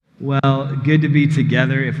Well, good to be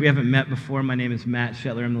together. If we haven't met before, my name is Matt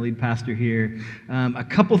Shetler. I'm the lead pastor here. A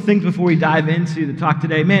couple things before we dive into the talk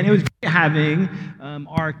today. Man, it was great having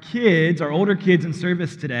our older kids in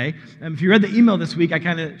service today. If you read the email this week, I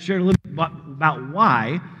kind of shared a little bit about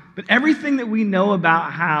why. But everything that we know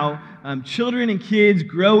about how children and kids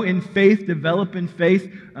grow in faith, develop in faith,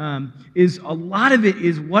 is a lot of it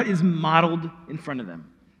is what is modeled in front of them.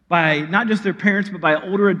 By not just their parents, but by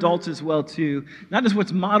older adults as well, too. Not just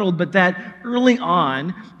what's modeled, but that early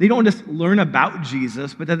on, they don't just learn about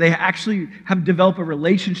Jesus, but that they actually have developed a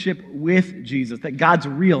relationship with Jesus, that God's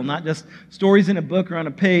real, not just stories in a book or on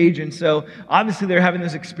a page. And so, obviously, they're having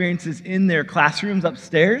those experiences in their classrooms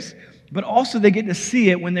upstairs, but also they get to see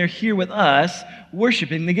it when they're here with us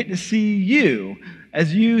worshiping. They get to see you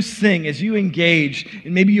as you sing, as you engage,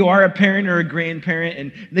 and maybe you are a parent or a grandparent,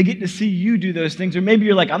 and they get to see you do those things. Or maybe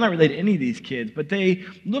you're like, I'm not related to any of these kids, but they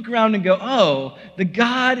look around and go, oh, the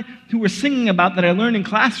God who we're singing about that I learned in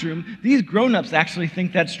classroom, these grown-ups actually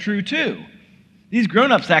think that's true too. These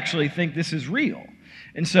grown-ups actually think this is real.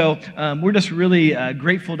 And so we're just really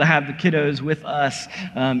grateful to have the kiddos with us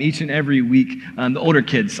each and every week. The older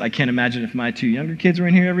kids, I can't imagine if my two younger kids were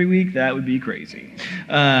in here every week, that would be crazy.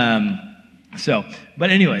 But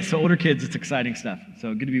anyway, older kids, it's exciting stuff.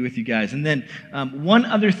 So good to be with you guys. And then one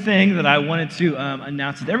other thing that I wanted to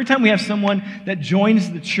announce is every time we have someone that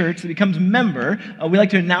joins the church, that becomes a member, we like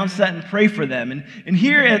to announce that and pray for them. And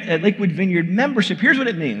here at Lakewood Vineyard, membership, here's what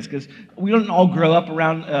it means, because we don't all grow up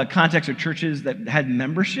around contexts or churches that had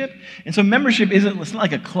membership. And so membership it's not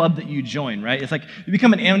like a club that you join, right? It's like you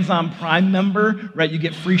become an Amazon Prime member, right? You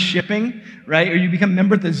get free shipping, right? Or you become a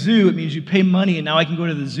member at the zoo, it means you pay money and now I can go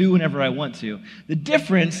to the zoo whenever I want to. The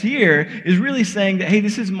difference here is really saying that, hey,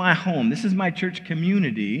 this is my home, this is my church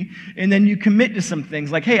community, and then you commit to some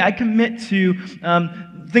things like, hey, I commit to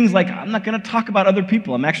things like I'm not going to talk about other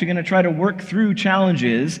people. I'm actually going to try to work through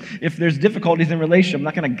challenges. If there's difficulties in relationship, I'm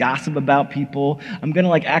not going to gossip about people. I'm going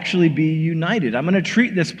to actually be united. I'm going to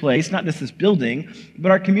treat this place, not just this building,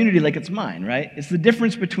 but our community like it's mine, right? It's the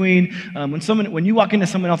difference between when you walk into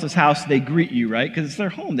someone else's house, they greet you, right? Because it's their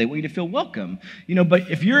home. They want you to feel welcome. But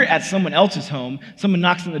if you're at someone else's home, someone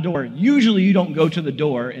knocks on the door, usually you don't go to the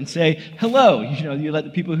door and say, hello. You let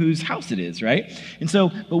the people whose house it is, right? And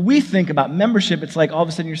so, but we think about membership, it's like all of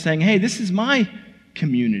a sudden you're saying, hey, this is my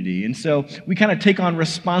community. And so we kind of take on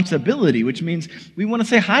responsibility, which means we want to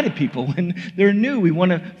say hi to people when they're new. We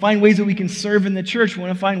want to find ways that we can serve in the church. We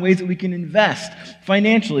want to find ways that we can invest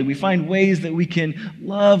financially. We find ways that we can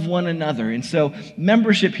love one another. And so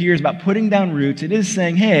membership here is about putting down roots. It is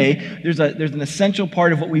saying, hey, there's an essential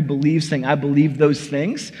part of what we believe, saying, I believe those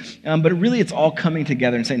things. But really it's all coming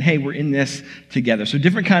together and saying, hey, we're in this together. So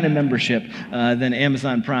different kind of membership than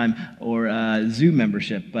Amazon Prime or Zoo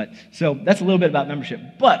membership. But so that's a little bit about membership.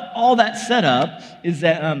 But all that set up is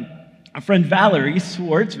that our friend Valerie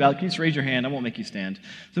Swartz, can you just raise your hand? I won't make you stand.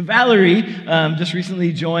 So Valerie just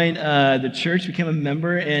recently joined the church, became a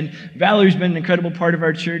member, and Valerie's been an incredible part of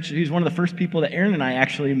our church. She's one of the first people that Aaron and I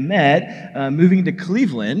actually met moving to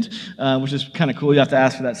Cleveland, which is kind of cool. You have to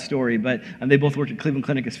ask for that story, but they both worked at Cleveland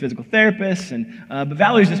Clinic as physical therapists. But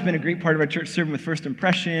Valerie's just been a great part of our church, serving with First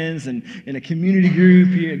Impressions and in a community group.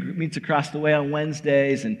 He meets across the way on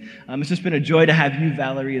Wednesdays, and it's just been a joy to have you,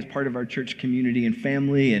 Valerie, as part of our church community and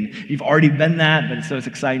family. And you've already been that, but it's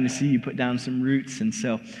exciting to see you put down some roots. And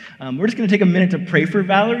so we're just going to take a minute to pray for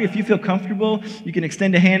Valerie. If you feel comfortable, you can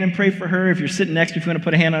extend a hand and pray for her. If you're sitting next to her, if you want to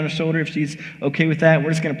put a hand on her shoulder, if she's okay with that, we're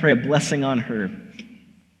just going to pray a blessing on her.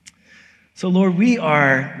 So Lord,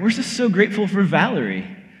 we're just so grateful for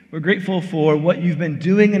Valerie. We're grateful for what you've been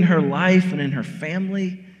doing in her life and in her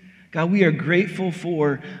family. God, we are grateful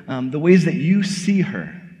for the ways that you see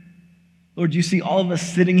her. Lord, you see all of us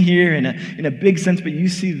sitting here in a big sense, but you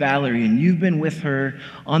see Valerie, and you've been with her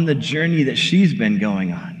on the journey that she's been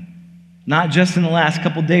going on. Not just in the last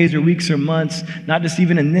couple days or weeks or months, not just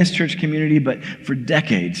even in this church community, but for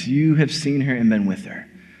decades. You have seen her and been with her.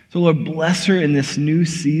 So Lord, bless her in this new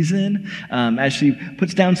season as she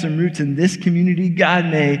puts down some roots in this community. God,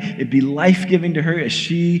 may it be life-giving to her as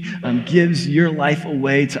she gives your life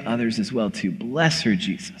away to others as well too. Bless her,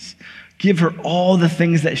 Jesus. Give her all the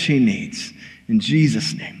things that she needs. In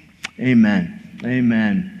Jesus' name, amen.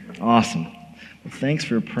 Amen. Awesome. Well, thanks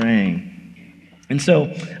for praying. And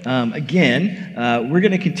so, again, we're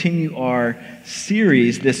going to continue our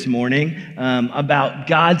series this morning about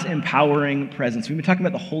God's empowering presence. We've been talking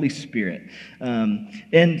about the Holy Spirit.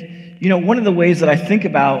 One of the ways that I think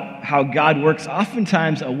about how God works,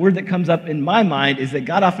 oftentimes a word that comes up in my mind is that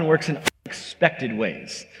God often works in unexpected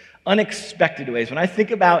ways. unexpected ways. When I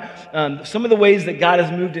think about some of the ways that God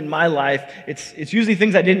has moved in my life, it's usually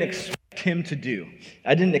things I didn't expect him to do.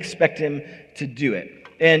 I didn't expect him to do it.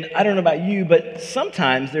 And I don't know about you, but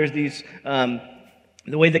sometimes there's these,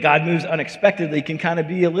 the way that God moves unexpectedly can kind of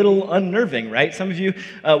be a little unnerving, right? Some of you,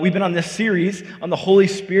 we've been on this series on the Holy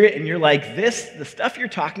Spirit, and you're like, the stuff you're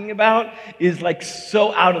talking about is like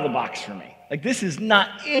so out of the box for me. Like, this is not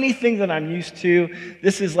anything that I'm used to.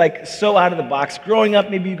 This is like so out of the box. Growing up,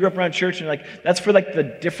 maybe you grew up around church and like, that's for like the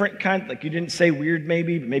different kind, like you didn't say weird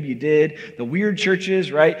maybe, but maybe you did. The weird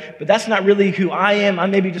churches, right? But that's not really who I am.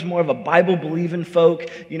 I'm maybe just more of a Bible-believing folk,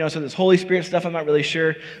 so this Holy Spirit stuff, I'm not really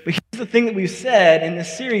sure. But here's the thing that we've said in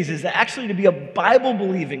this series is that actually to be a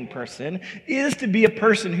Bible-believing person is to be a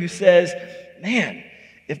person who says, man,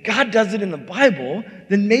 if God does it in the Bible,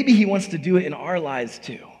 then maybe he wants to do it in our lives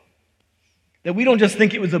too. That we don't just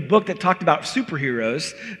think it was a book that talked about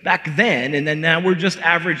superheroes back then, and then now we're just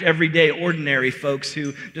average, everyday, ordinary folks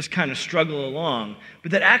who just kind of struggle along.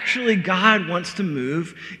 But that actually God wants to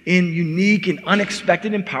move in unique and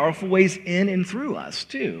unexpected and powerful ways in and through us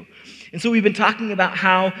too. And so we've been talking about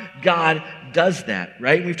how God does that,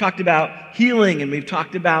 right? We've talked about healing, and we've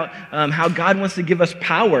talked about how God wants to give us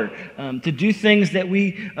power to do things that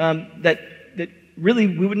that really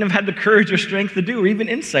we wouldn't have had the courage or strength to do, or even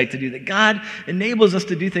insight to do, that God enables us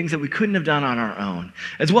to do things that we couldn't have done on our own,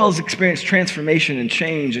 as well as experience transformation and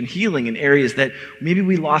change and healing in areas that maybe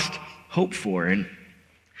we lost hope for. And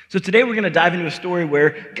so today we're going to dive into a story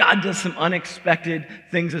where God does some unexpected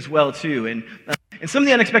things as well too. And some of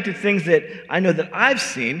the unexpected things that I know that I've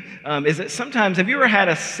seen is that sometimes, have you ever had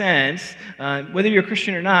a sense, whether you're a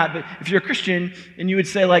Christian or not, but if you're a Christian and you would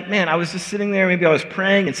say like, man, I was just sitting there, maybe I was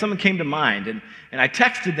praying and someone came to mind, and I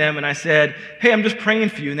texted them and I said, hey, I'm just praying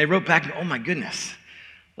for you. And they wrote back, oh my goodness,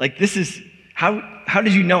 like this is, how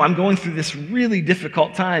did you know I'm going through this really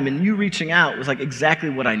difficult time, and you reaching out was like exactly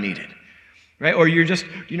what I needed. Right? Or you're just,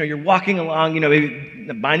 you're walking along,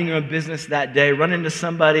 maybe minding your own business that day, run into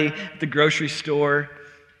somebody at the grocery store,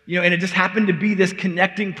 and it just happened to be this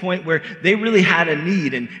connecting point where they really had a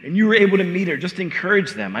need, and you were able to meet her, just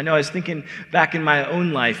encourage them. I know I was thinking back in my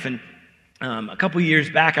own life, and a couple years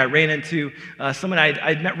back, I ran into someone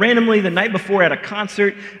I'd met randomly the night before at a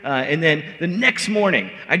concert, and then the next morning,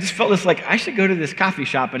 I just felt this like, I should go to this coffee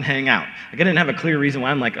shop and hang out. Like, I didn't have a clear reason why.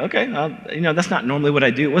 I'm like, okay, that's not normally what I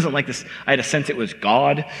do. It wasn't like this, I had a sense it was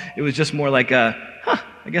God. It was just more like,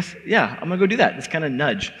 I guess, yeah, I'm going to go do that. This kind of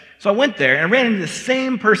nudge. So I went there, and I ran into the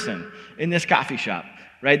same person in this coffee shop,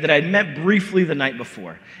 right, that I'd met briefly the night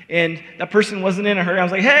before. And that person wasn't in a hurry. I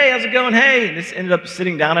was like, hey, how's it going? Hey. And just ended up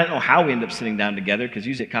sitting down. I don't know how we ended up sitting down together, because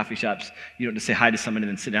usually at coffee shops, you don't just say hi to someone and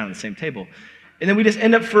then sit down at the same table. And then we just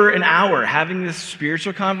end up for an hour having this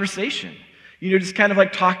spiritual conversation. Just kind of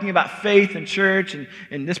like talking about faith and church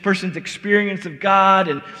and this person's experience of God.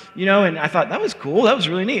 And I thought, that was cool. That was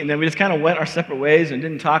really neat. And then we just kind of went our separate ways and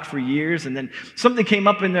didn't talk for years. And then something came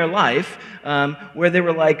up in their life where they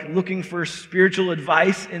were like looking for spiritual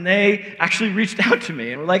advice. And they actually reached out to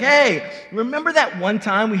me and were like, hey, remember that one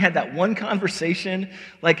time we had that one conversation?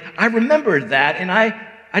 Like, I remembered that. And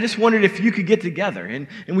I just wondered if you could get together. And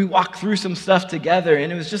we walked through some stuff together.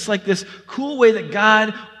 And it was just like this cool way that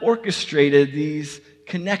God orchestrated these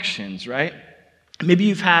connections, right? Maybe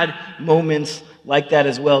you've had moments like that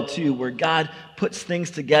as well, too, where God puts things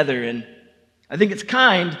together. And I think it's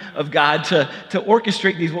kind of God to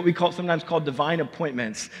orchestrate these, what we sometimes call divine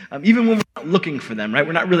appointments, even when we're not looking for them, right?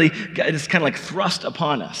 We're not really, it's kind of like thrust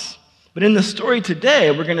upon us. But in the story today,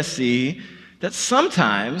 we're going to see that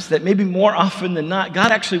sometimes, that maybe more often than not,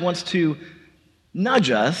 God actually wants to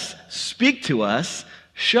nudge us, speak to us,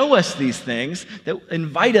 show us these things that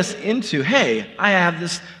invite us into, hey, I have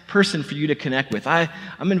this person for you to connect with.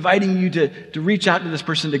 I'm inviting you to reach out to this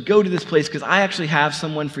person, to go to this place, because I actually have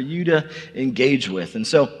someone for you to engage with. And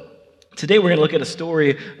so today we're going to look at a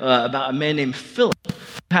story about a man named Philip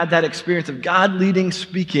who had that experience of God leading,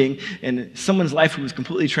 speaking, in someone's life who was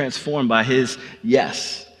completely transformed by his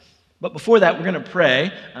yes. But before that, we're going to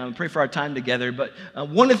pray for our time together. But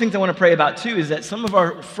one of the things I want to pray about, too, is that some of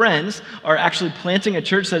our friends are actually planting a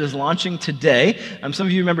church that is launching today. Some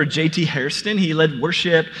of you remember J.T. Hairston. He led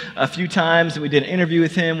worship a few times, and we did an interview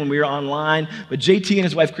with him when we were online. But J.T. and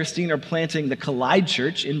his wife, Christine, are planting the Collide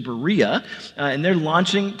Church in Berea, and they're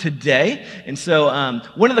launching today. And so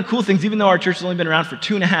one of the cool things, even though our church has only been around for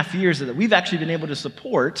 2.5 years, is that we've actually been able to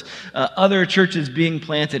support other churches being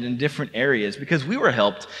planted in different areas, because we were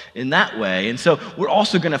helped in that way. And so we're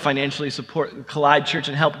also going to financially support Collide Church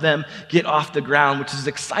and help them get off the ground, which is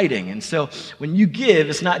exciting. And so when you give,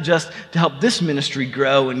 it's not just to help this ministry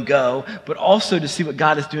grow and go, but also to see what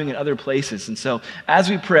God is doing in other places. And so as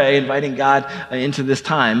we pray, inviting God into this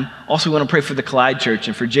time, also we want to pray for the Collide Church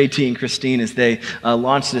and for JT and Christine as they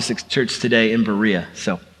launch this church today in Berea.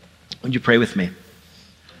 So would you pray with me?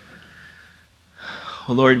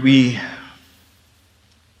 Oh Lord, we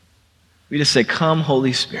just say, come,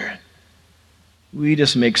 Holy Spirit. We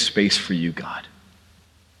just make space for you, God.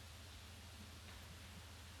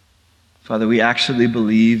 Father, we actually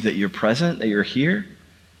believe that you're present, that you're here,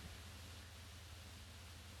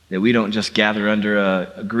 that we don't just gather under an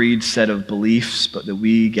agreed set of beliefs, but that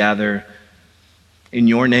we gather in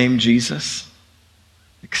your name, Jesus,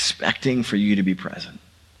 expecting for you to be present.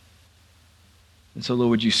 And so, Lord,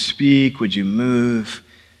 would you speak? Would you move?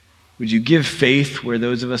 Would you give faith where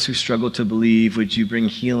those of us who struggle to believe? Would you bring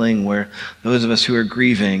healing where those of us who are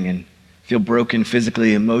grieving and feel broken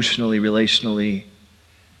physically, emotionally, relationally?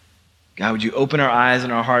 God, would you open our eyes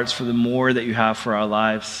and our hearts for the more that you have for our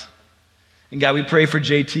lives? And God, we pray for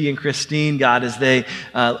JT and Christine, God, as they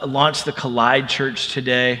launch the Collide Church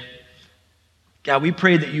today. God, we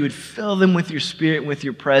pray that you would fill them with your spirit and with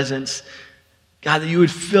your presence. God, that you would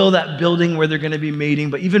fill that building where they're going to be meeting,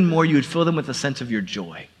 but even more, you would fill them with a sense of your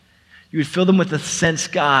joy. You would fill them with a sense,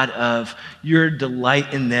 God, of your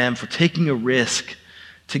delight in them for taking a risk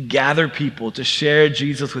to gather people, to share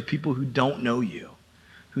Jesus with people who don't know you,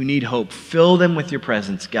 who need hope. Fill them with your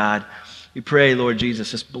presence, God. We pray, Lord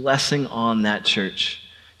Jesus, this blessing on that church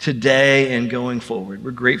today and going forward.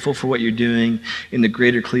 We're grateful for what you're doing in the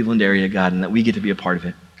greater Cleveland area, God, and that we get to be a part of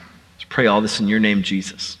it. Let's pray all this in your name,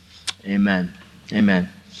 Jesus. Amen. Amen.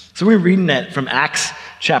 So we're reading that from Acts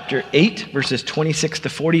chapter 8, verses 26 to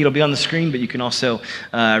 40. It'll be on the screen, but you can also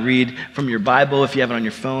read from your Bible if you have it on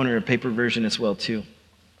your phone or a paper version as well, too.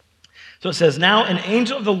 So it says, "Now an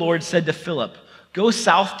angel of the Lord said to Philip, 'Go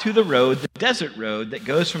south to the road, the desert road that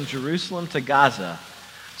goes from Jerusalem to Gaza.'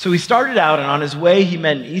 So he started out, and on his way he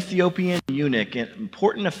met an Ethiopian eunuch, an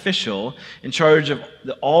important official in charge of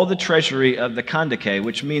all the treasury of the Kandake,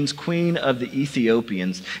 which means queen of the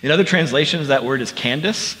Ethiopians. In other translations, that word is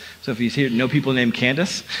Candace. So if you know people named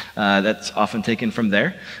Candace, that's often taken from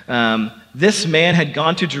there. This man had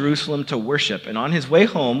gone to Jerusalem to worship, and on his way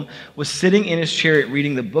home was sitting in his chariot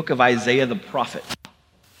reading the book of Isaiah the prophet.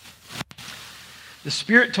 The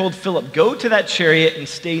Spirit told Philip, 'Go to that chariot and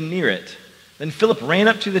stay near it.' Then Philip ran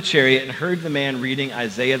up to the chariot and heard the man reading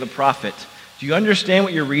Isaiah the prophet. Do you understand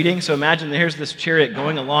what you're reading?" So imagine there's this chariot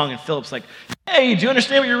going along, and Philip's like, "Hey, do you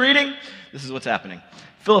understand what you're reading?" This is what's happening.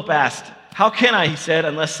 Philip asked, "How can I," he said,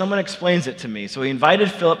 "unless someone explains it to me?" So he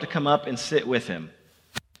invited Philip to come up and sit with him.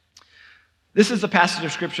 This is the passage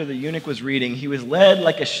of scripture the eunuch was reading. "He was led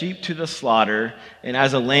like a sheep to the slaughter, and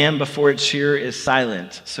as a lamb before its shearer is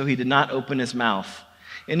silent, so he did not open his mouth.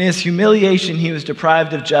 In his humiliation, he was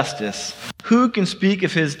deprived of justice. Who can speak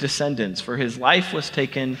of his descendants? For his life was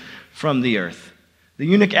taken from the earth." The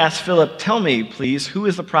eunuch asked Philip, "Tell me, please, who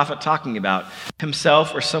is the prophet talking about,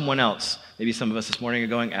 himself or someone else?" Maybe some of us this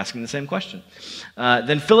morning are asking the same question.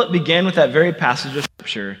 Then Philip began with that very passage of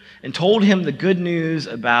scripture and told him the good news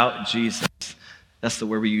about Jesus. That's the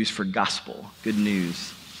word we use for gospel, good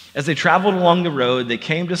news. As they traveled along the road, they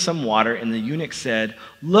came to some water, and the eunuch said,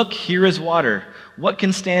 "Look, here is water. What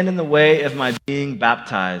can stand in the way of my being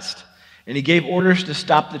baptized?" And he gave orders to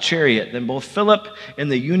stop the chariot. Then both Philip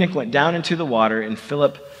and the eunuch went down into the water, and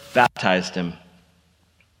Philip baptized him.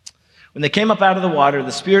 When they came up out of the water,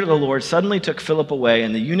 the Spirit of the Lord suddenly took Philip away,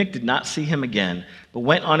 and the eunuch did not see him again, but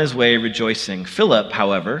went on his way rejoicing. Philip,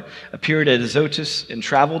 however, appeared at Azotus and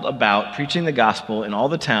traveled about, preaching the gospel in all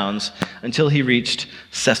the towns until he reached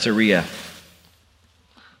Caesarea.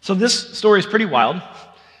 So this story is pretty wild,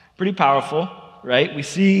 pretty powerful, right? We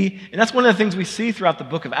see, and that's one of the things we see throughout the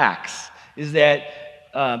book of Acts, is that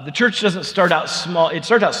the church doesn't start out small. It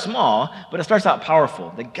starts out small, but it starts out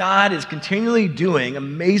powerful. That God is continually doing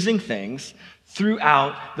amazing things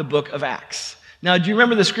throughout the book of Acts. Now, do you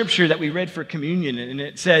remember the scripture that we read for communion? And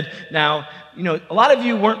it said, now, a lot of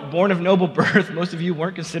you weren't born of noble birth. Most of you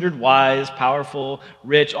weren't considered wise, powerful,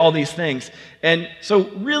 rich, all these things. And so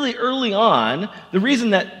really early on, the reason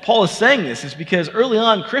that Paul is saying this is because early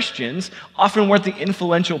on, Christians often weren't the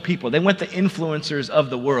influential people. They weren't the influencers of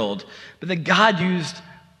the world. But that God used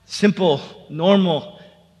simple, normal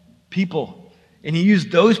people. And he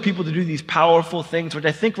used those people to do these powerful things, which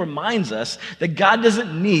I think reminds us that God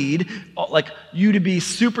doesn't need you to be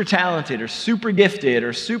super talented or super gifted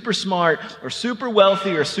or super smart or super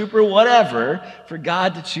wealthy or super whatever for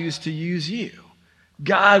God to choose to use you.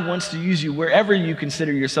 God wants to use you wherever you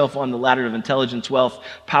consider yourself on the ladder of intelligence, wealth,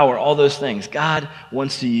 power, all those things. God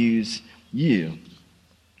wants to use you.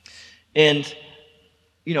 And,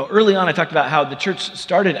 early on I talked about how the church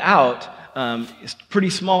started out pretty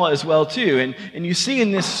small as well too. And you see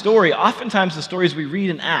in this story, oftentimes the stories we read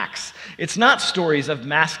in Acts, it's not stories of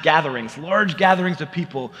mass gatherings, large gatherings of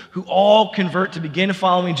people who all convert to begin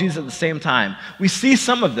following Jesus at the same time. We see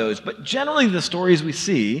some of those, but generally the stories we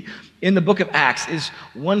see in the book of Acts is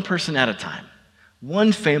one person at a time,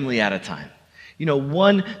 one family at a time,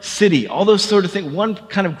 one city, all those sort of things, one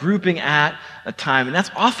kind of grouping at a time. And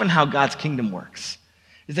that's often how God's kingdom works.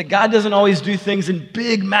 Is that God doesn't always do things in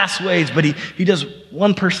big mass ways, but he does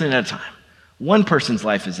one person at a time. One person's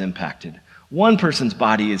life is impacted. One person's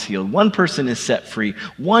body is healed. One person is set free.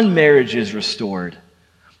 One marriage is restored.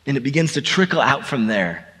 And it begins to trickle out from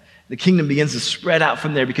there. The kingdom begins to spread out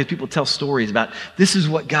from there because people tell stories about this is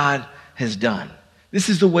what God has done. This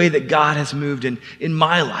is the way that God has moved in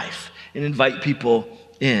my life, and invite people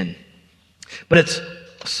in. But it's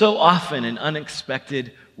so often in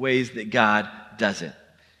unexpected ways that God does it.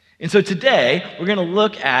 And so today, we're going to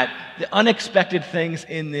look at the unexpected things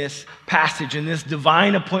in this passage, in this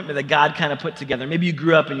divine appointment that God kind of put together. Maybe you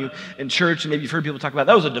grew up in church, and maybe you've heard people talk about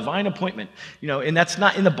that was a divine appointment, and that's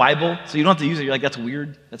not in the Bible, so you don't have to use it. You're like, that's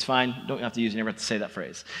weird. That's fine. Don't have to use it. You never have to say that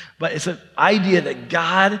phrase. But it's an idea that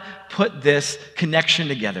God put this connection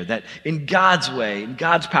together, that in God's way, in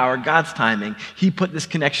God's power, God's timing, he put this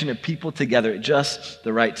connection of people together at just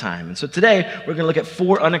the right time. And so today, we're going to look at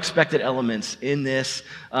 4 unexpected elements in this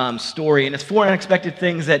story, and it's 4 unexpected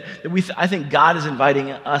things that I think God is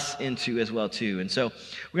inviting us into as well too. And so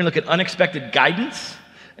we're going to look at unexpected guidance,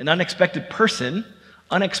 an unexpected person,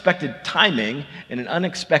 unexpected timing, and an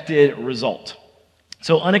unexpected result.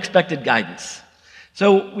 So unexpected guidance.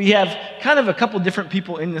 So we have kind of a couple different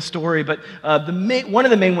people in this story, but one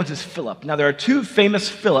of the main ones is Philip. Now there are 2 famous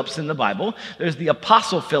Philips in the Bible. There's the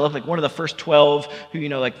Apostle Philip, like one of the first 12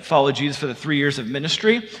 who followed Jesus for the 3 years of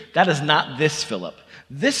ministry. That is not this Philip.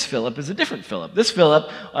 This Philip is a different Philip. This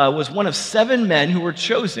Philip was one of 7 men who were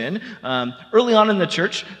chosen. Early on in the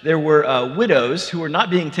church, there were widows who were not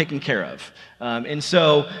being taken care of. And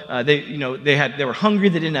so they were hungry,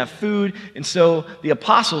 they didn't have food. And so the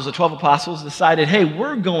apostles, the 12 apostles, decided, hey,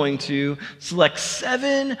 we're going to select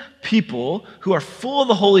 7 people who are full of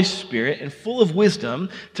the Holy Spirit and full of wisdom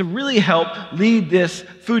to really help lead this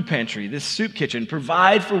food pantry, this soup kitchen,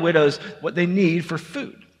 provide for widows what they need for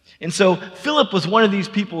food. And so Philip was one of these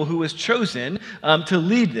people who was chosen to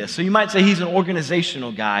lead this. So you might say he's an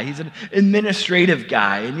organizational guy. He's an administrative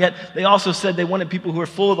guy. And yet they also said they wanted people who are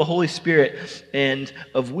full of the Holy Spirit and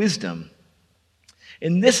of wisdom.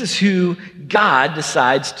 And this is who God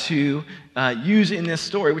decides to use in this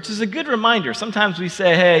story, which is a good reminder. Sometimes we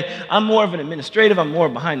say, hey, I'm more of an administrative, I'm more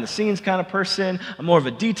behind the scenes kind of person, I'm more of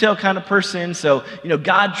a detail kind of person. So,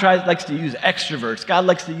 God likes to use extroverts. God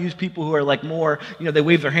likes to use people who are like more, they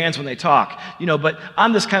wave their hands when they talk, but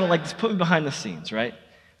I'm just kind of like, just put me behind the scenes, right?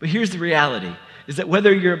 But here's the reality. Is that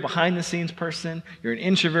whether you're a behind-the-scenes person, you're an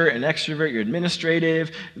introvert, an extrovert, you're administrative,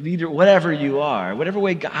 leader, whatever you are, whatever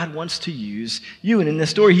way God wants to use you. And in this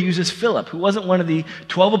story, he uses Philip, who wasn't one of the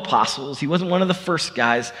 12 apostles. He wasn't one of the first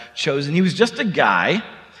guys chosen. He was just a guy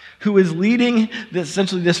who is leading this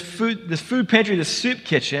food pantry, this soup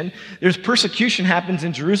kitchen. There's persecution happens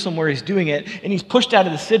in Jerusalem where he's doing it, and he's pushed out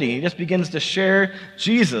of the city. He just begins to share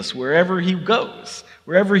Jesus wherever he goes,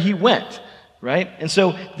 wherever he went. Right? And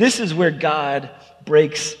so this is where God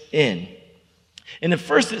breaks in. And at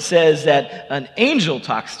first it says that an angel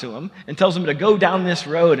talks to him and tells him to go down this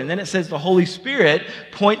road. And then it says the Holy Spirit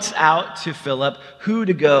points out to Philip who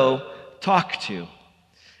to go talk to.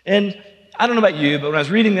 And I don't know about you, but when I was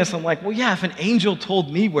reading this, I'm like, well, yeah, if an angel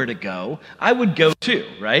told me where to go, I would go too,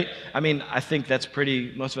 right? I mean, I think that's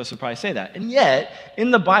most of us would probably say that. And yet, in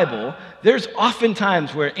the Bible, there's often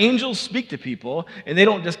times where angels speak to people and they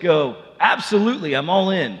don't just go, absolutely, I'm all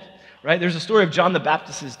in, right? There's a story of John the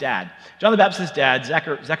Baptist's dad. John the Baptist's dad,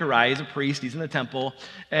 Zechariah, is a priest, he's in the temple,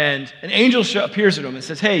 and an angel appears to him and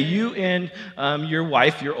says, hey, you and your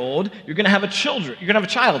wife, you're old, you're going to have a child though. You're going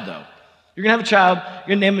to have a child, you're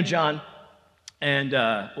going to name him John. And,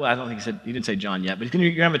 I don't think he didn't say John yet, but you're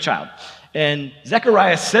going to have a child. And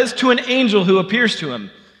Zechariah says to an angel who appears to him,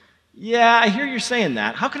 yeah, I hear you're saying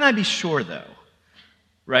that. How can I be sure, though?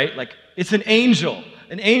 Right? Like, it's an angel.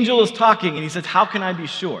 an angel is talking and he says, how can I be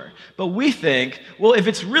sure? But we think, well, if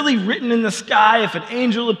it's really written in the sky, if an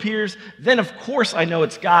angel appears, then of course I know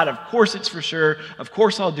it's God. Of course it's for sure. Of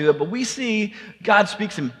course I'll do it. But we see God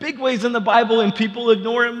speaks in big ways in the Bible and people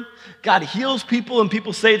ignore him. God heals people and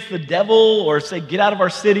people say it's the devil or say get out of our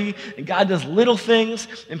city. And God does little things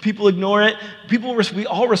and people ignore it. We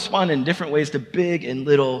all respond in different ways to big and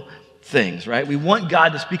little things, right? We want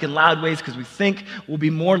God to speak in loud ways because we think we'll be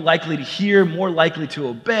more likely to hear, more likely to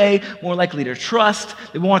obey, more likely to trust.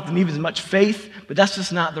 We won't need as much faith, but that's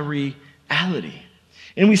just not the reality.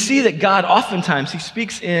 And we see that God oftentimes, he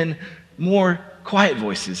speaks in more quiet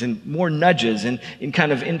voices and more nudges and in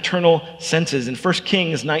kind of internal senses. In 1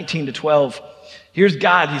 Kings 19-12, here's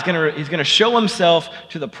God. He's gonna show himself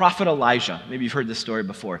to the prophet Elijah. Maybe you've heard this story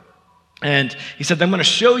before. And he said, I'm going to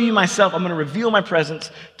show you myself. I'm going to reveal my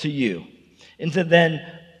presence to you. And then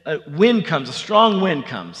a wind comes, a strong wind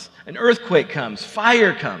comes, an earthquake comes,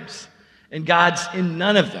 fire comes, and God's in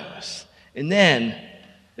none of those. And then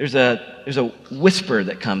there's a whisper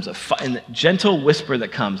that comes, a gentle whisper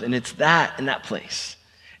that comes, and it's that in that place,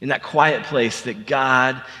 in that quiet place that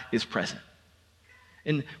God is present.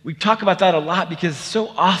 And we talk about that a lot because so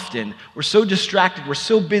often we're so distracted, we're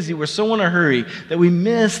so busy, we're so in a hurry that we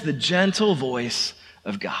miss the gentle voice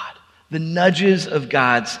of God, the nudges of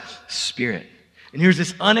God's Spirit. And here's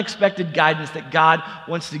this unexpected guidance that God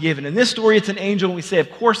wants to give. And in this story, it's an angel, and we say, of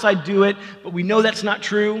course I do it, but we know that's not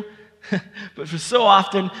true. But for so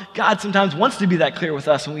often, God sometimes wants to be that clear with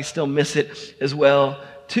us, and we still miss it as well,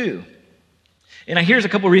 too. And here's a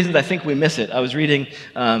couple of reasons I think we miss it. I was doing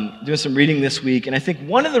some reading this week, and I think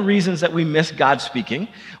one of the reasons that we miss God speaking,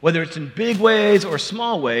 whether it's in big ways or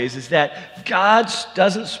small ways, is that God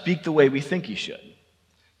doesn't speak the way we think he should.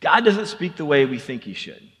 God doesn't speak the way we think he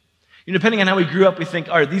should. You know, depending on how we grew up, we think,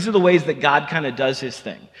 all right, these are the ways that God kind of does his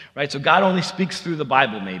thing, right? So God only speaks through the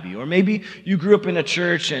Bible, maybe. Or maybe you grew up in a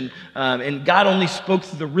church and God only spoke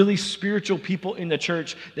through the really spiritual people in the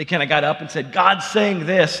church. They kind of got up and said, God's saying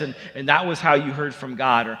this, and that was how you heard from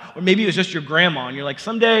God. Or maybe it was just your grandma, and you're like,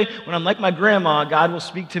 someday when I'm like my grandma, God will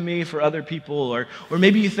speak to me for other people. Or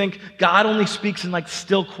maybe you think God only speaks in like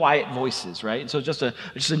still, quiet voices, right? And so it's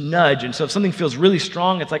just a nudge. And so if something feels really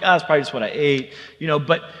strong, it's like, it's probably just what I ate, you know,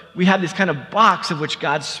 but we have this kind of box of which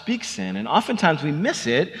God speaks in, and oftentimes we miss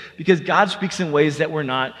it because God speaks in ways that we're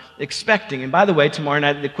not expecting. And by the way, tomorrow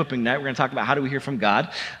night at the Equipping Night, we're going to talk about how do we hear from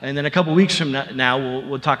God, and then a couple weeks from now,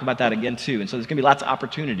 we'll talk about that again too. And so there's going to be lots of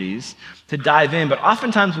opportunities to dive in, but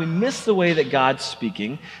oftentimes we miss the way that God's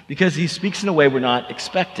speaking because he speaks in a way we're not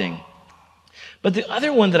expecting. But the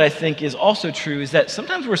other one that I think is also true is that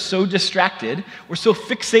sometimes we're so distracted, we're so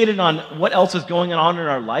fixated on what else is going on in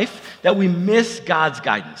our life that we miss God's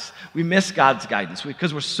guidance. We miss God's guidance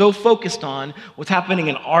because we're so focused on what's happening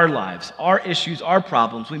in our lives, our issues, our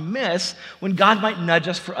problems. We miss when God might nudge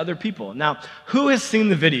us for other people. Now, who has seen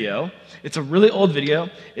the video? It's a really old video.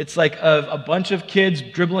 It's like of a bunch of kids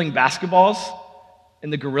dribbling basketballs,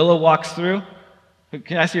 and the gorilla walks through.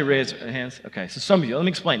 Can I see a raise of hands? Okay, so some of you, let me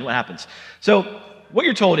explain what happens. So what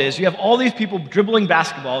you're told is you have all these people dribbling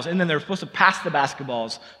basketballs, and then they're supposed to pass the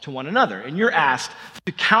basketballs to one another. And you're asked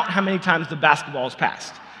to count how many times the basketball is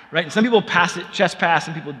passed, right? And some people pass it, chest pass,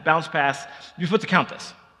 and people bounce pass. You're supposed to count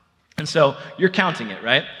this. And so you're counting it,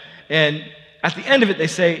 right? And at the end of it, they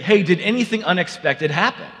say, hey, did anything unexpected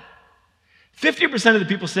happen? 50% of the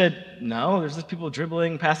people said, no, there's just people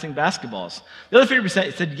dribbling, passing basketballs. The other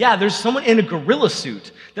 50% said, yeah, there's someone in a gorilla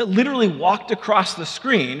suit that literally walked across the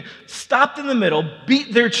screen, stopped in the middle,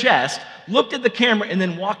 beat their chest, looked at the camera, and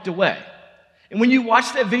then walked away. And when you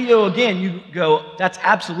watch that video again, you go, that's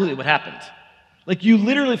absolutely what happened. Like you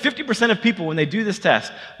literally, 50% of people when they do this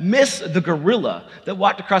test miss the gorilla that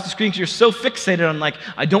walked across the screen because you're so fixated on like,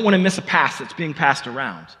 I don't want to miss a pass that's being passed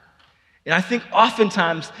around. And I think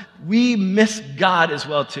oftentimes we miss God as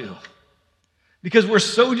well too. Because we're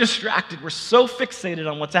so distracted, we're so fixated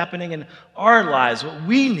on what's happening in our lives, what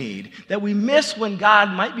we need, that we miss when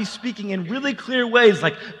God might be speaking in really clear ways,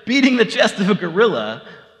 like beating the chest of a gorilla,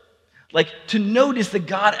 like to notice that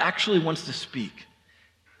God actually wants to speak.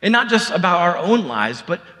 And not just about our own lives,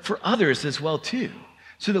 but for others as well too.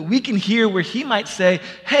 So that we can hear where he might say,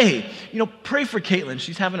 hey, pray for Caitlin,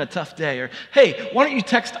 she's having a tough day. Or, hey, why don't you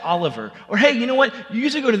text Oliver? Or, hey, you know what? You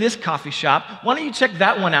usually go to this coffee shop. Why don't you check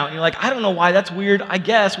that one out? And you're like, I don't know why, that's weird. I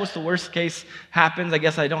guess, what's the worst case happens? I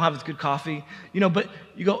guess I don't have as good coffee. But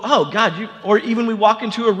you go, oh, God. Or even we walk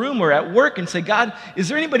into a room or at work and say, God, is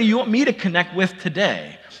there anybody you want me to connect with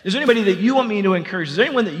today? Is there anybody that you want me to encourage? Is there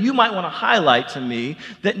anyone that you might want to highlight to me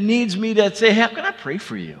that needs me to say, hey, how can I pray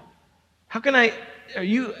for you? How can I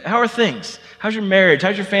how are things? How's your marriage?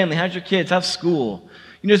 How's your family? How's your kids? How's school?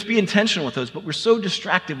 Just be intentional with those, but we're so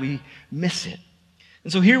distracted we miss it.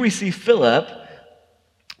 And so here we see Philip,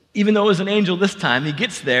 even though it was an angel this time, he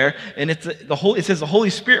gets there, and it says the Holy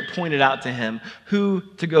Spirit pointed out to him who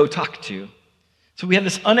to go talk to. So we have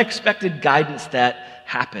this unexpected guidance that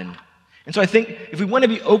happened. And so I think if we want to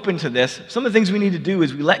be open to this, some of the things we need to do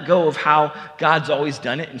is we let go of how God's always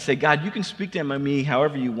done it and say, God, you can speak to me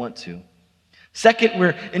however you want to. Second,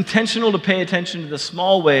 we're intentional to pay attention to the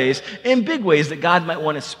small ways and big ways that God might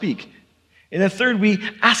want to speak. And then third, we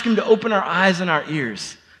ask him to open our eyes and our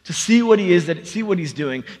ears to see what he is, see what he's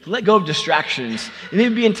doing, to let go of distractions, and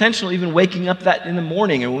maybe be intentional even waking up that in the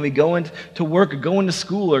morning or when we go into work or go into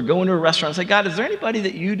school or go into a restaurant and say, God, is there anybody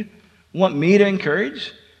that you'd want me to encourage?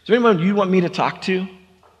 Is there anyone you'd want me to talk to?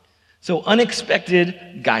 So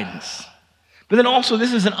unexpected guidance. But then also,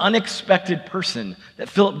 this is an unexpected person that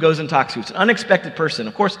Philip goes and talks to. It's an unexpected person.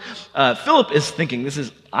 Of course, Philip is thinking,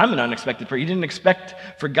 I'm an unexpected person. He didn't expect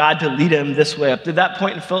for God to lead him this way. Up to that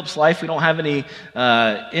point in Philip's life, we don't have any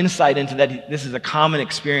insight into that. This is a common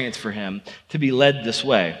experience for him to be led this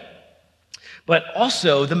way. But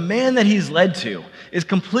also, the man that he's led to is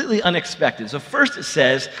completely unexpected. So first it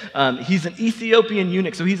says he's an Ethiopian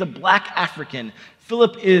eunuch, so he's a black African.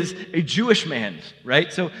 Philip is a Jewish man,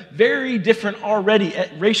 right? So very different already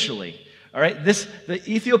racially, all right? The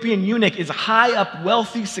Ethiopian eunuch is high up,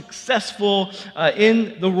 wealthy, successful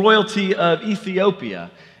in the royalty of Ethiopia,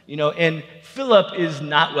 and Philip is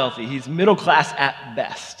not wealthy. He's middle class at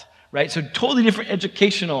best, right? So totally different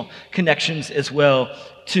educational connections as well,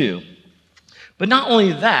 too. But not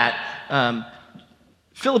only that,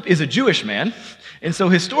 Philip is a Jewish man. And so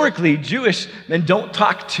historically, Jewish men don't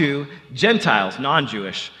talk to Gentiles,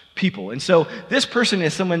 non-Jewish people. And so this person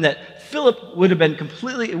is someone that Philip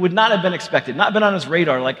would not have been expected, not been on his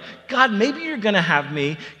radar. Like, God, maybe you're going to have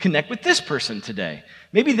me connect with this person today.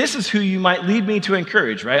 Maybe this is who you might lead me to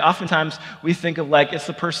encourage, right? Oftentimes we think of it's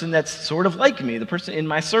the person that's sort of like me, the person in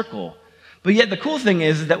my circle. But yet the cool thing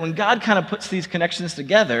is that when God kind of puts these connections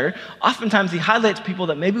together, oftentimes he highlights people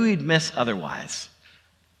that maybe we'd miss otherwise.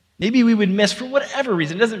 Maybe we would miss for whatever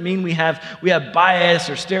reason. It doesn't mean we have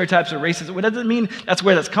bias or stereotypes or racism. It doesn't mean that's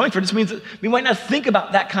where that's coming from. It just means that we might not think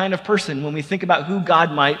about that kind of person when we think about who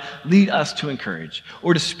God might lead us to encourage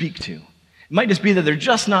or to speak to. It might just be that they're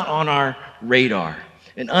just not on our radar,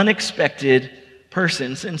 an unexpected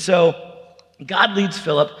person. And so God leads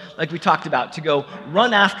Philip, like we talked about, to go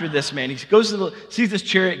run after this man. He goes sees this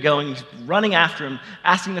chariot going, he's running after him,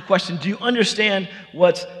 asking the question, do you understand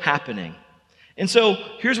what's happening? And so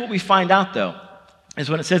here's what we find out, though, is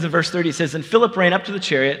when it says in verse 30, it says, "Then Philip ran up to the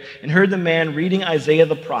chariot and heard the man reading Isaiah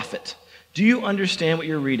the prophet. 'Do you understand what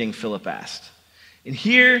you're reading?' Philip asked." And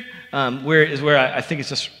here where I think it's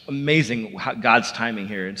just amazing God's timing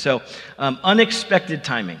here. And so unexpected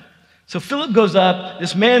timing. So Philip goes up.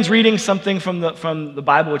 This man's reading something from the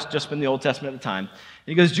Bible, which had just been the Old Testament at the time. And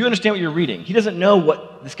he goes, "Do you understand what you're reading?" He doesn't know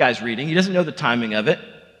what this guy's reading. He doesn't know the timing of it.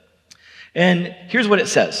 And here's what it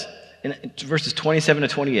says in verses 27 to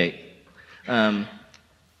 28, kind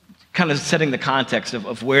of setting the context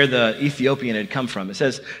of where the Ethiopian had come from. It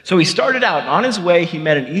says, "So he started out, and on his way he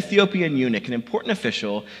met an Ethiopian eunuch, an important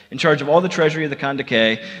official in charge of all the treasury of the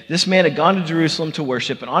Kandake. This man had gone to Jerusalem to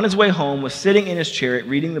worship, and on his way home was sitting in his chariot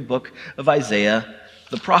reading the book of Isaiah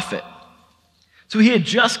the prophet." So he had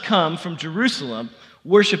just come from Jerusalem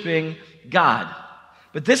worshiping God.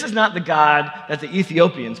 But this is not the God that the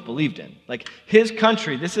Ethiopians believed in. Like his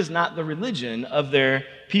country, this is not the religion of their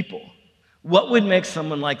people. What would make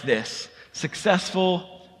someone like this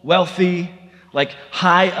successful, wealthy, like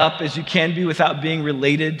high up as you can be without being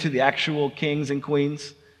related to the actual kings and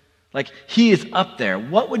queens? Like he is up there.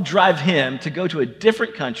 What would drive him to go to a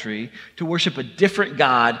different country to worship a different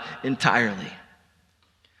God entirely?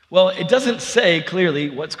 Well, it doesn't say clearly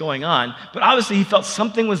what's going on, but obviously he felt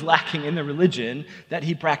something was lacking in the religion that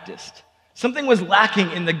he practiced. Something was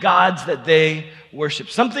lacking in the gods that they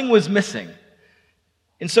worshiped. Something was missing.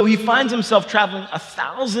 And so he finds himself traveling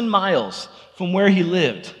 1,000 miles from where he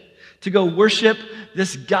lived to go worship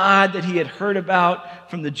this God that he had heard about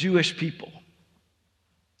from the Jewish people.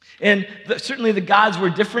 And certainly the gods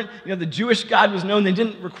were different. The Jewish God was known. They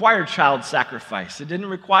didn't require child sacrifice. It didn't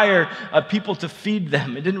require people to feed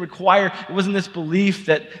them. It wasn't this belief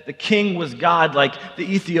that the king was God like the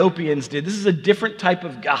Ethiopians did. This is a different type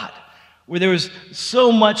of God where there was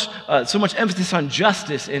so much emphasis on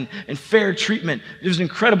justice and fair treatment. It was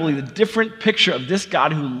incredibly the different picture of this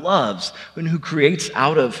God who loves and who creates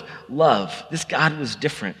out of love. This God was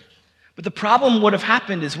different. But the problem would have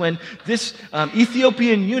happened is when this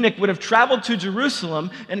Ethiopian eunuch would have traveled to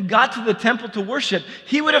Jerusalem and got to the temple to worship,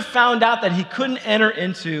 he would have found out that he couldn't enter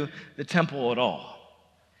into the temple at all.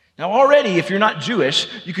 Now already, if you're not Jewish,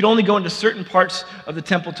 you could only go into certain parts of the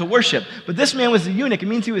temple to worship. But this man was a eunuch. It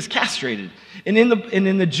means he was castrated. And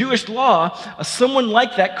in the Jewish law, someone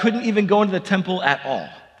like that couldn't even go into the temple at all.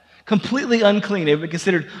 Completely unclean. It would be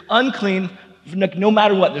considered unclean no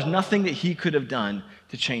matter what. There's nothing that he could have done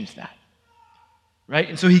to change that. Right?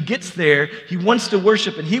 And so he gets there, he wants to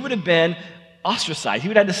worship, and he would have been ostracized. He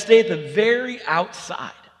would have had to stay at the very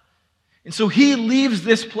outside. And so he leaves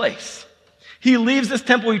this place. He leaves this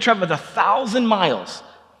temple. He traveled 1,000 miles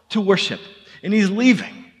to worship, and he's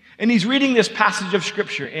leaving. And he's reading this passage of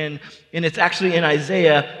Scripture, and it's actually in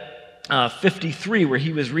Isaiah 53 where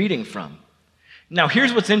he was reading from. Now,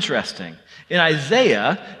 here's what's interesting. In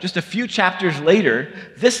Isaiah, just a few chapters later,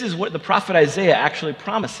 this is what the prophet Isaiah actually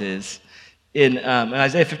promises. In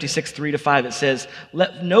Isaiah 56, 3-5, it says,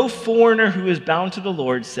 "Let no foreigner who is bound to the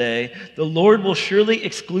Lord say, 'The Lord will surely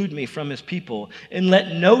exclude me from his people.' And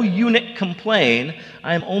let no eunuch complain,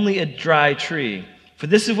 'I am only a dry tree.' For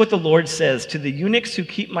this is what the Lord says to the eunuchs who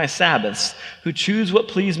keep my Sabbaths, who choose what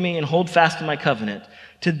please me and hold fast to my covenant.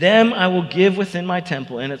 To them I will give within my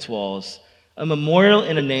temple and its walls a memorial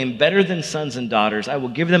and a name better than sons and daughters. I will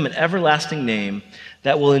give them an everlasting name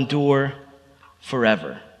that will endure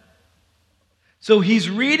forever." So he's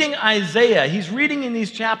reading Isaiah. He's reading in these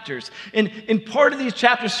chapters. And part of these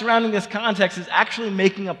chapters surrounding this context is actually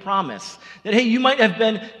making a promise that, hey, you might have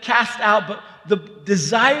been cast out, but the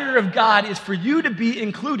desire of God is for you to be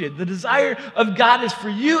included. The desire of God is for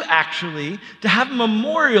you actually to have a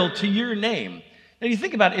memorial to your name. Now you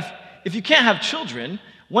think about it, if you can't have children,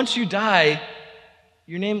 once you die,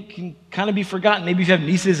 your name can kind of be forgotten. Maybe you have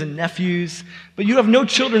nieces and nephews, but you have no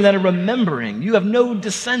children that are remembering. You have no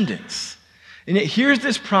descendants. And yet here's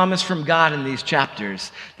this promise from God in these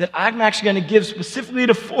chapters that I'm actually going to give specifically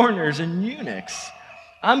to foreigners and eunuchs.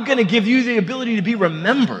 I'm going to give you the ability to be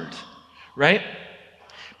remembered, right?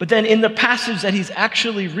 But then in the passage that he's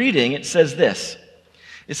actually reading, it says this.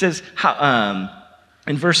 It says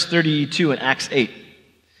in verse 32 in Acts 8,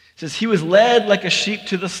 it says, "He was led like a sheep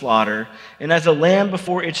to the slaughter, and as a lamb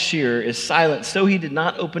before its shearer is silent, so he did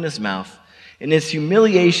not open his mouth. In his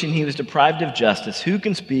humiliation, he was deprived of justice. Who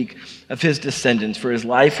can speak of his descendants? For his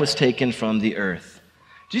life was taken from the earth."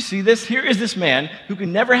 Do you see this? Here is this man who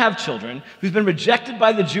can never have children, who's been rejected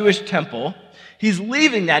by the Jewish temple. He's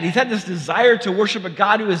leaving that. He's had this desire to worship a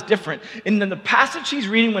God who is different. And then the passage he's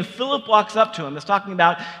reading when Philip walks up to him is talking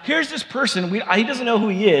about, here's this person, he doesn't know who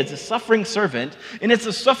he is, a suffering servant, and it's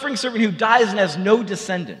a suffering servant who dies and has no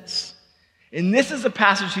descendants. And this is a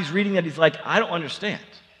passage he's reading that he's like, I don't understand.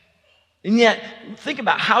 And yet, think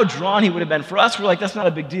about how drawn he would have been. For us, we're like, that's not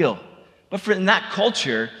a big deal. But in that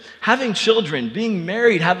culture, having children, being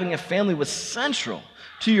married, having a family was central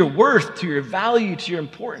to your worth, to your value, to your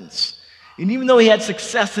importance. And even though he had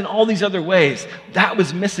success in all these other ways, that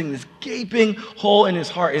was missing, this gaping hole in his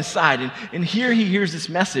heart inside. And here he hears this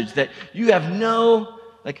message that you have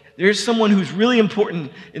there's someone who's really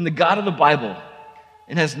important in the God of the Bible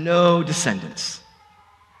and has no descendants.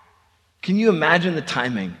 Can you imagine the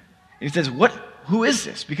timing? And he says, who is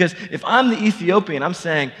this? Because if I'm the Ethiopian, I'm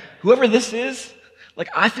saying, whoever this is,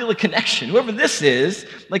 I feel a connection. Whoever this is,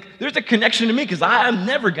 there's a connection to me because I'm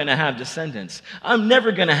never going to have descendants. I'm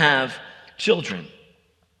never going to have children.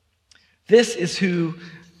 This is who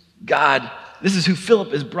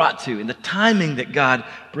Philip is brought to, and the timing that God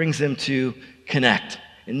brings him to connect.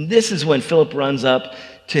 And this is when Philip runs up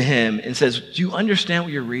to him and says, do you understand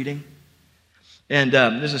what you're reading? And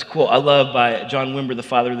there's this quote I love by John Wimber, the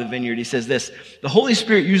father of the Vineyard. He says this: "The Holy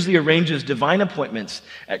Spirit usually arranges divine appointments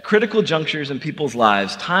at critical junctures in people's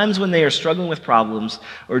lives, times when they are struggling with problems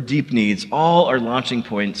or deep needs. All are launching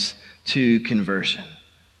points to conversion."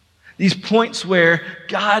 These points where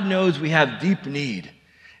God knows we have deep need.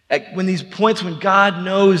 When God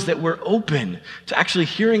knows that we're open to actually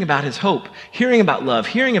hearing about his hope, hearing about love,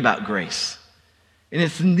 hearing about grace. And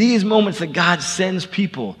it's in these moments that God sends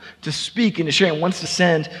people to speak and to share and wants to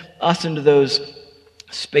send us into those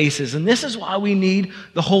spaces. And this is why we need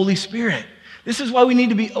the Holy Spirit. This is why we need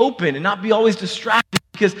to be open and not be always distracted,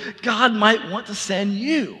 because God might want to send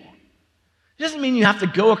you. It doesn't mean you have to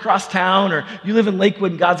go across town, or you live in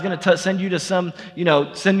Lakewood and God's going to send you to send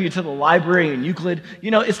you to the library in Euclid.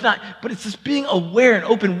 It's not, but it's just being aware and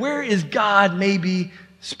open. Where is God maybe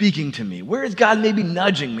speaking to me? Where is God maybe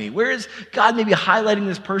nudging me? Where is God maybe highlighting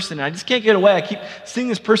this person? And I just can't get away. I keep seeing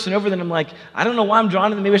this person over there, and I'm like, I don't know why I'm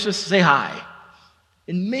drawn to them. Maybe I should just say hi.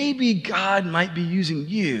 And maybe God might be using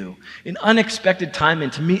you in unexpected time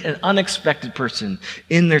and to meet an unexpected person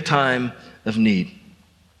in their time of need.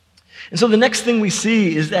 And so the next thing we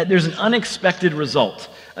see is that there's an unexpected result.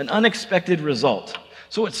 An unexpected result.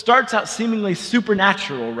 So it starts out seemingly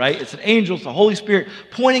supernatural, right? It's an angel, it's the Holy Spirit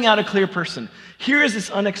pointing out a clear person. Here is this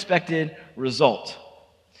unexpected result.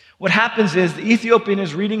 What happens is the Ethiopian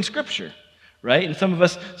is reading scripture, right? And some of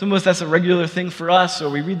us, that's a regular thing for us,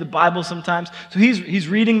 or we read the Bible sometimes. So he's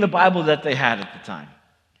reading the Bible that they had at the time.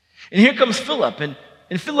 And here comes Philip.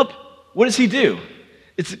 And Philip, what does he do?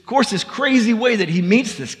 It's, of course, this crazy way that he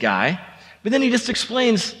meets this guy, but then he just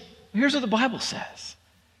explains, here's what the Bible says.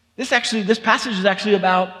 This passage is actually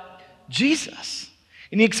about Jesus.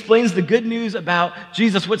 And he explains the good news about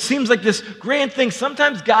Jesus, what seems like this grand thing.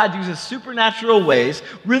 Sometimes God uses supernatural ways,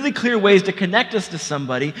 really clear ways to connect us to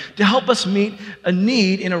somebody, to help us meet a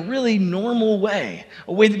need in a really normal way,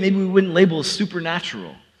 a way that maybe we wouldn't label as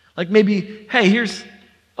supernatural. Like maybe, hey,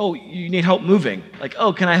 you need help moving. Like,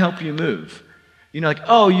 oh, can I help you move? You know, like,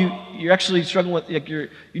 oh, you're actually struggling with, like, you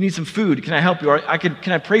need some food. Can I help you? Or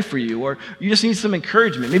can I pray for you? Or you just need some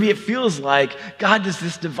encouragement. Maybe it feels like God does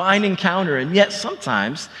this divine encounter, and yet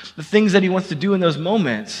sometimes the things that he wants to do in those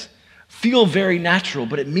moments feel very natural,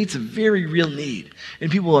 but it meets a very real need.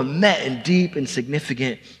 And people are met in deep and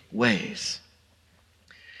significant ways.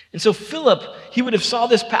 And so Philip, he would have saw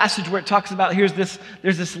this passage where it talks about there's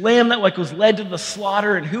this lamb that was led to the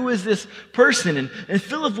slaughter, and who is this person? And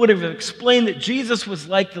Philip would have explained that Jesus was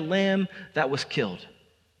like the lamb that was killed.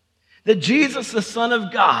 That Jesus, the Son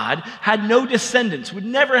of God, had no descendants, would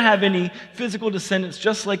never have any physical descendants,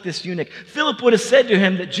 just like this eunuch. Philip would have said to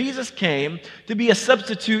him that Jesus came to be a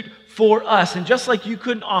substitute for us. And just like you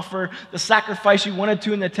couldn't offer the sacrifice you wanted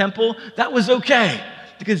to in the temple, that was okay,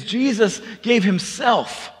 because Jesus gave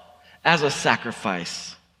himself as a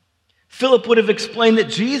sacrifice. Philip would have explained that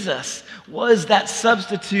Jesus was that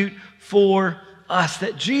substitute for us,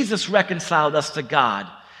 that Jesus reconciled us to God.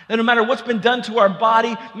 That no matter what's been done to our body,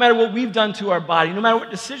 no matter what we've done to our body, no matter what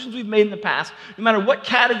decisions we've made in the past, no matter what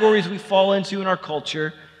categories we fall into in our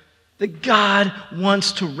culture, that God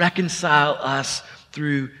wants to reconcile us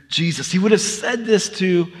through Jesus. He would have said this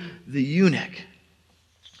to the eunuch.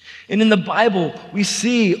 And in the Bible, we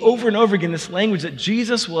see over and over again this language that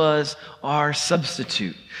Jesus was our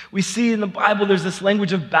substitute. We see in the Bible there's this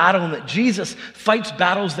language of battle, and that Jesus fights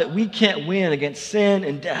battles that we can't win against sin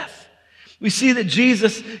and death. We see that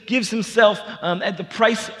Jesus gives himself at the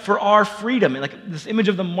price for our freedom, and like this image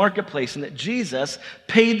of the marketplace, and that Jesus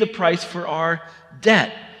paid the price for our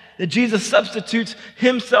debt. That Jesus substitutes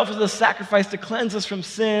himself as a sacrifice to cleanse us from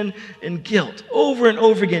sin and guilt. Over and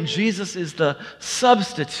over again, Jesus is the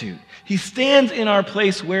substitute. He stands in our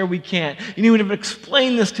place where we can't. And he would have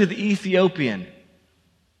explained this to the Ethiopian.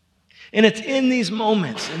 And it's in these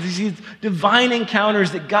moments, and these divine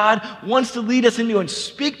encounters that God wants to lead us into and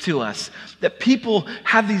speak to us, that people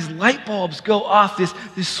have these light bulbs go off, this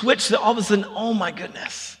switch that all of a sudden, oh my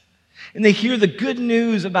goodness. And they hear the good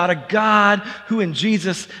news about a God who in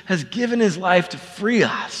Jesus has given his life to free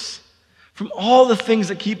us from all the things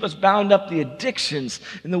that keep us bound up, the addictions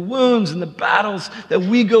and the wounds and the battles that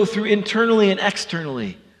we go through internally and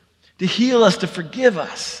externally, to heal us, to forgive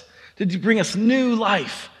us, to bring us new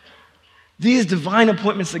life. These divine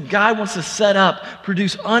appointments that God wants to set up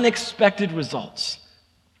produce unexpected results.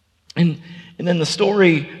 And then the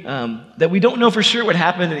story that we don't know for sure what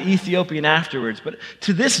happened to the Ethiopian afterwards, but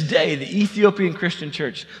to this day, the Ethiopian Christian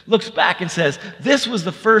church looks back and says, this was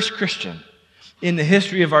the first Christian in the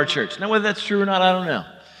history of our church. Now, whether that's true or not, I don't know.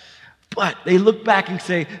 But they look back and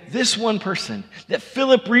say, this one person that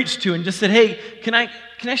Philip reached to and just said, hey, can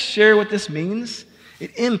I share what this means?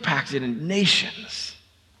 It impacted nations.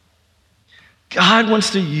 God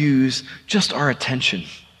wants to use just our attention.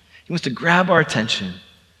 He wants to grab our attention.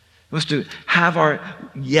 He wants to have our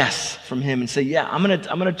yes from him and say, yeah, I'm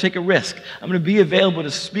gonna take a risk. I'm gonna be available to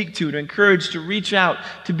speak to encourage, to reach out,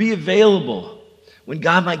 to be available when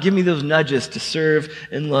God might give me those nudges to serve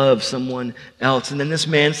and love someone else. And then this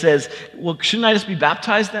man says, well, shouldn't I just be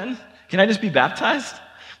baptized then? Can I just be baptized?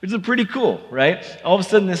 Which is pretty cool, right? All of a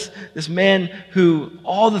sudden, this man who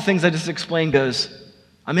all the things I just explained goes,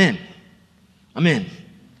 I'm in.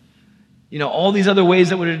 You know, all these other ways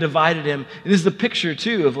that would have divided him. And this is the picture,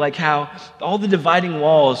 too, of like how all the dividing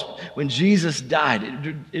walls, when Jesus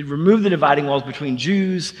died, it removed the dividing walls between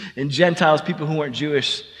Jews and Gentiles, people who weren't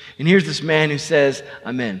Jewish. And here's this man who says,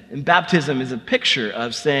 I'm in. And baptism is a picture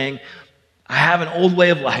of saying, I have an old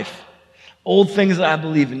way of life, old things that I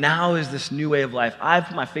believe, and now is this new way of life. I've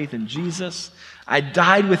put my faith in Jesus. I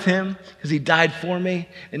died with him because he died for me,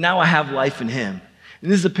 and now I have life in him.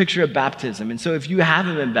 And this is a picture of baptism. And so if you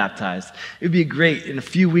haven't been baptized, it would be great. In a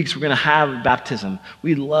few weeks, we're going to have baptism.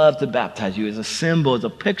 We'd love to baptize you as a symbol, as a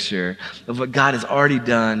picture of what God has already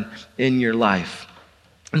done in your life.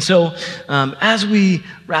 And so as we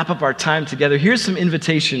wrap up our time together, here's some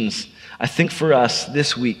invitations, I think, for us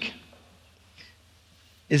this week.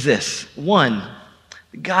 Is this. One,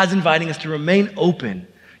 God's inviting us to remain open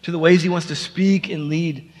to the ways he wants to speak and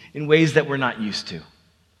lead in ways that we're not used to.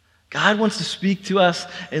 God wants to speak to us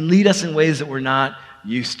and lead us in ways that we're not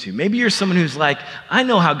used to. Maybe you're someone who's like, I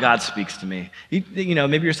know how God speaks to me. Maybe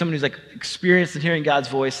you're someone who's like experienced in hearing God's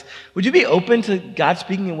voice. Would you be open to God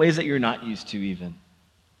speaking in ways that you're not used to even?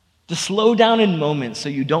 To slow down in moments so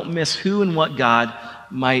you don't miss who and what God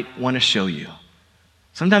might want to show you.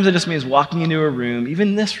 Sometimes it just means walking into a room,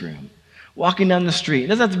 even this room, walking down the street. It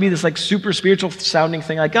doesn't have to be this like super spiritual sounding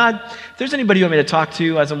thing like, God, if there's anybody you want me to talk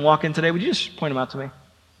to as I'm walking today, would you just point them out to me?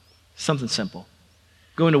 Something simple.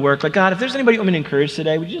 Going to work, like, God, if there's anybody you want me to encourage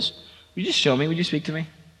today, would you just show me? Would you speak to me?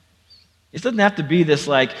 It doesn't have to be this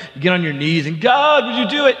like, you get on your knees and, God, would you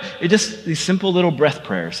do it? It's just these simple little breath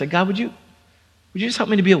prayers. Say, God, would you just help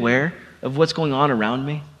me to be aware of what's going on around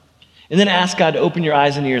me? And then ask God to open your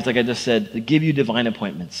eyes and ears, like I just said, to give you divine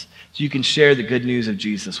appointments so you can share the good news of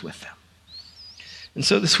Jesus with them. And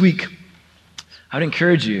so this week, I would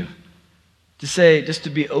encourage you to say, just to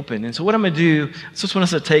be open. And so what I'm going to do, I just want us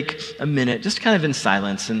to take a minute, just kind of in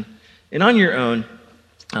silence and on your own,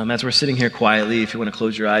 as we're sitting here quietly. If you want to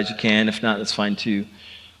close your eyes, you can. If not, that's fine too.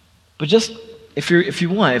 But just, if you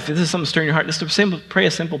want, if this is something stirring your heart, just to pray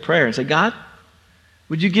a simple prayer and say, God,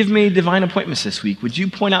 would you give me divine appointments this week? Would you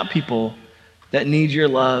point out people that need your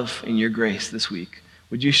love and your grace this week?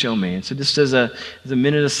 Would you show me? And so just as a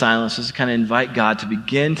minute of silence, just to kind of invite God to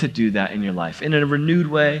begin to do that in your life in a renewed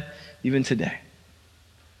way, even today.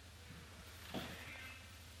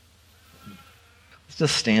 Let's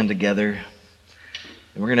just stand together.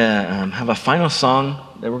 And we're going to have a final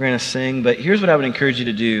song that we're going to sing. But here's what I would encourage you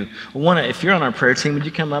to do. One, if you're on our prayer team, would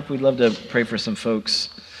you come up? We'd love to pray for some folks.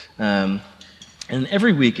 And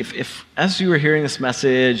every week, if as you were hearing this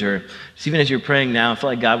message, or just even as you're praying now, I feel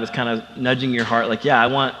like God was kind of nudging your heart, like,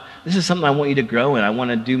 yeah, this is something I want you to grow in. I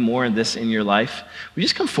want to do more of this in your life. We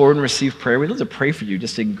just come forward and receive prayer. We'd love to pray for you,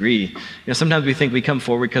 just to agree. Sometimes we think we come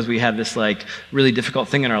forward because we have this like really difficult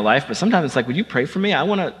thing in our life, but sometimes it's like, would you pray for me? I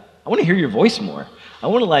want to hear your voice more. I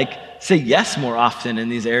want to like say yes more often in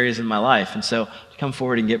these areas in my life. And so come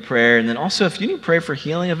forward and get prayer. And then also, if you need prayer for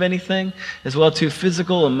healing of anything, as well too,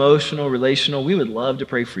 physical, emotional, relational, we would love to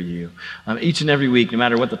pray for you. Each and every week, no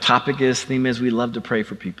matter what the topic is, theme is, we love to pray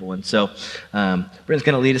for people. And so Brent's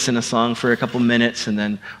going to lead us in a song for a couple minutes, and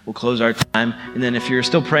then we'll close our time. And then if you're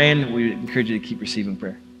still praying, we encourage you to keep receiving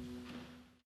prayer.